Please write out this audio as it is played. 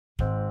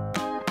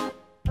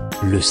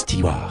Le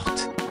steward.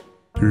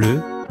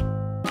 Le.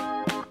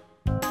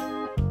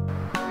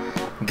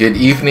 Good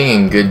evening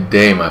and good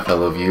day, my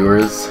fellow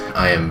viewers.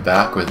 I am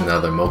back with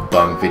another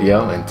mukbang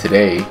video, and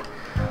today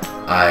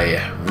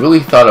I really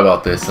thought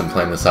about this and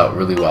planned this out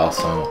really well,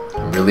 so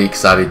I'm really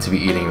excited to be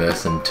eating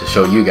this and to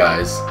show you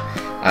guys.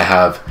 I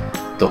have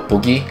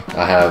tteokbokki,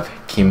 I have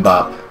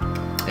kimbap,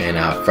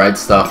 and fried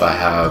stuff. I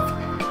have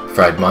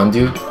fried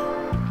mandu,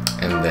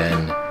 and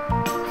then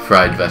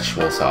fried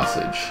vegetable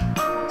sausage.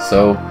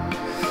 So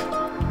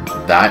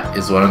that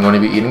is what I'm going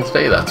to be eating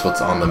today. That's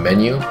what's on the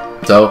menu.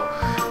 So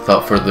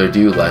without further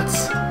ado,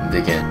 let's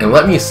dig in. And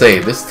let me say,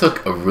 this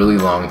took a really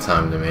long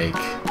time to make,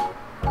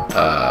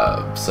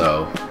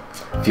 so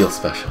it feels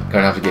special. I'm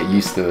gonna have to get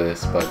used to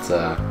this, but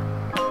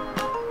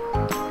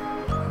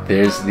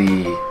there's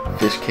the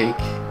fish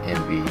cake and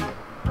the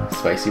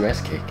spicy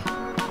rice cake.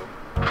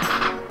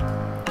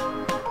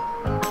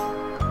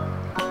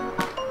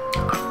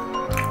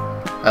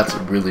 That's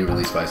really,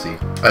 really spicy.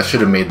 I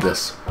should have made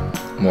this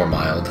more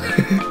mild.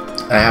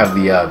 I have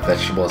the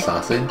vegetable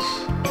sausage,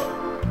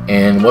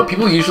 and what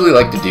people usually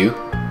like to do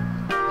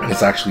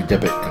is actually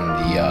dip it in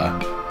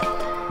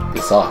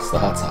the sauce, the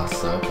hot sauce.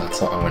 So that's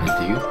what I'm gonna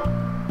do.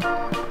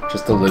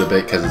 Just a little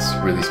bit because it's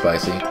really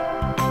spicy.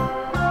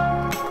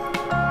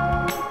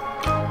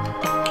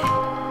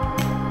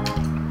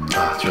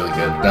 Ah, it's really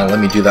good. Now let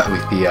me do that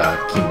with the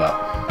kimbap.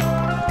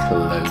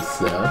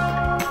 Close up.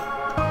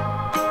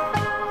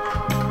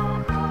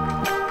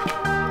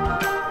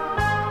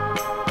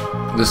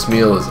 This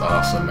meal is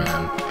awesome,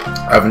 man.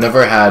 I've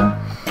never had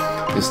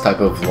this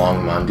type of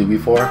long mandu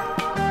before,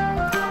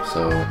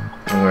 so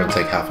I'm gonna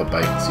take half a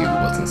bite and see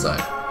what's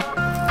inside.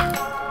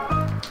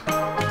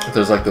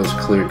 There's like those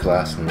clear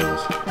glass noodles.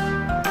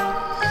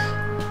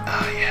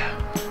 Ah, yeah.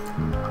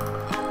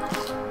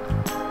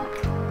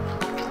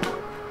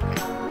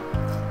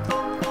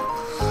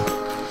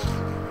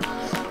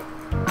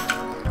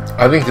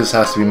 I think this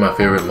has to be my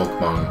favorite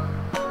mukbang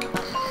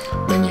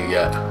menu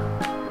yet.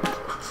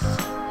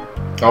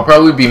 I'll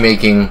probably be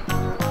making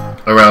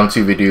around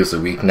 2 videos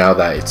a week now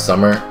that it's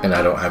summer and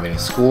I don't have any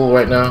school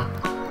right now.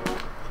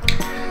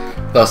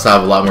 Thus, I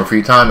have a lot more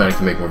free time and I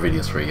can make more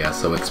videos for you guys.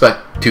 So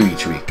expect 2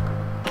 each week.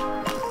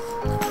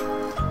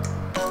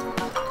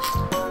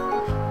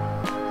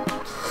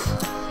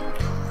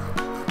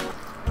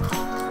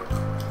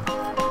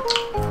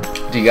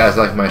 Do you guys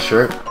like my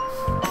shirt?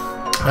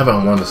 I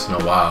haven't worn this in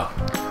a while.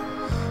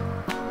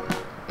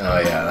 Oh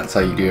yeah, that's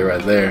how you do it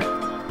right there.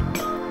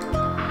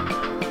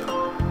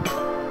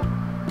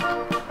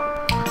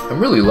 I'm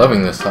really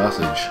loving this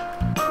sausage.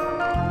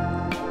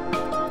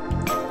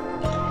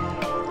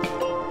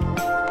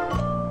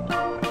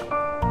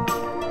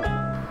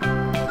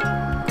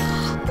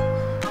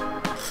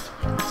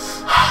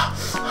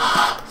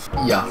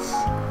 Yes.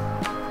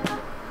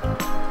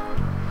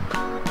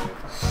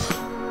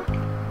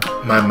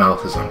 My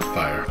mouth is on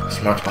fire.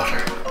 Smart butter.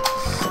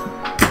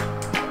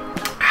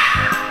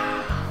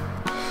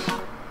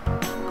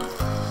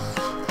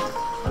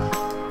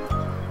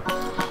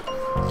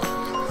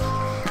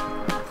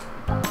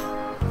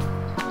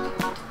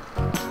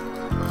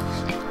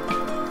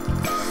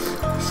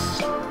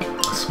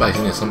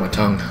 Spiciness on my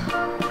tongue.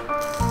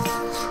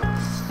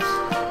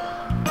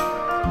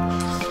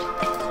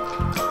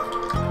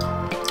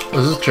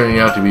 This is turning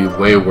out to be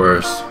way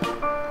worse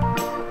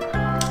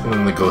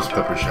than the ghost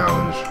pepper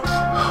challenge.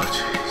 Oh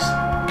jeez.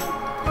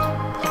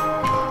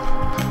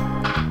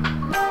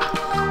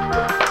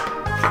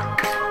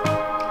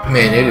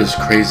 Man, it is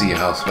crazy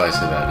how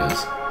spicy that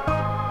is.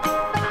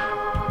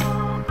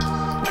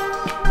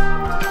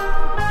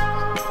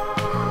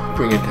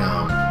 Bring it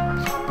down.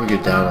 Bring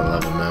it down a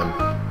level, man.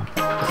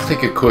 Let's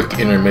take a quick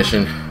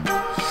intermission.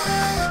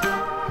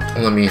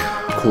 Let me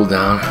cool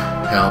down,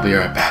 and I'll be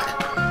right back.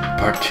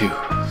 Part 2.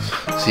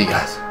 See you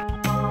guys.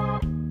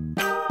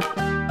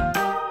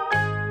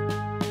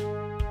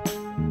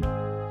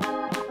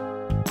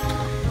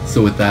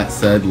 So with that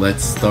said,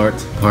 let's start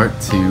part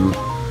 2.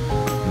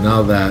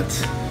 Now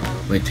that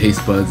my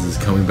taste buds is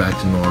coming back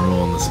to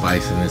normal and the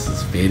spiciness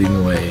is fading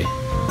away,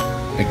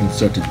 I can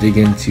start to dig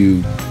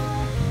into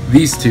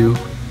these two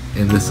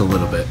and this a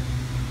little bit.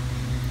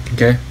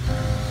 Okay?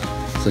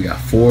 So I got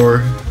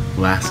 4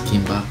 last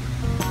kimbap.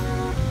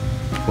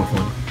 4th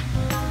one.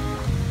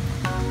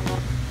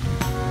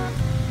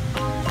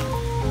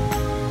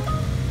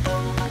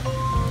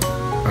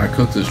 I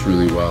cooked this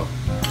really well.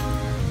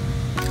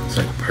 It's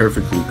like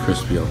perfectly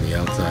crispy on the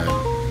outside.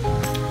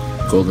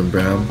 Golden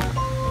brown.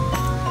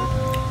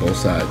 Both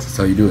sides. That's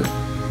how you do it.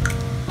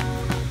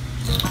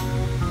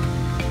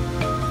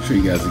 Show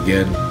you guys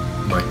again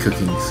my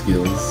cooking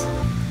skills.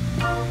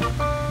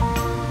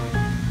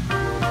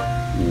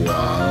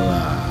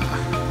 Voila.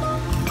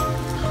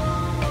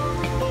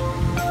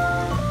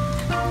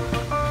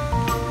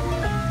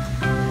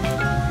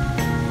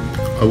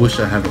 I wish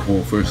I had a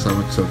whole full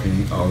stomach so I can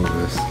eat all of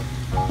this,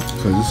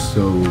 because it's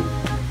so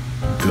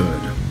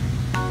good.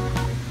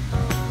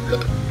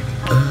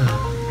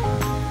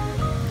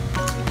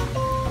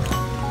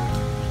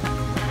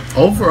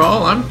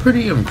 Overall, I'm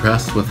pretty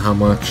impressed with how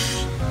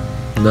much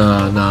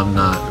No, I'm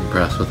not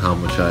impressed with how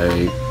much I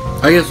ate.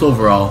 I guess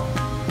overall,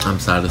 I'm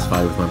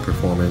satisfied with my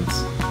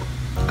performance.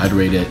 I'd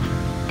rate it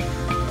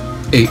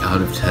 8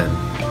 out of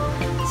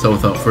 10. So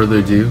without further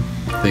ado,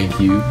 thank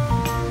you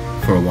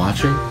for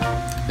watching.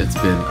 It's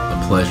been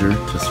a pleasure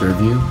to serve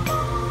you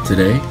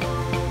today,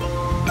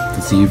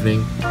 this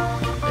evening,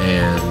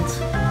 and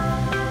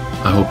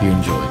I hope you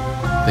enjoyed.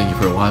 Thank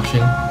you for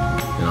watching,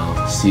 and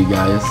I'll see you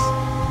guys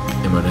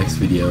in my next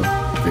video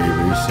very,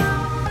 very soon.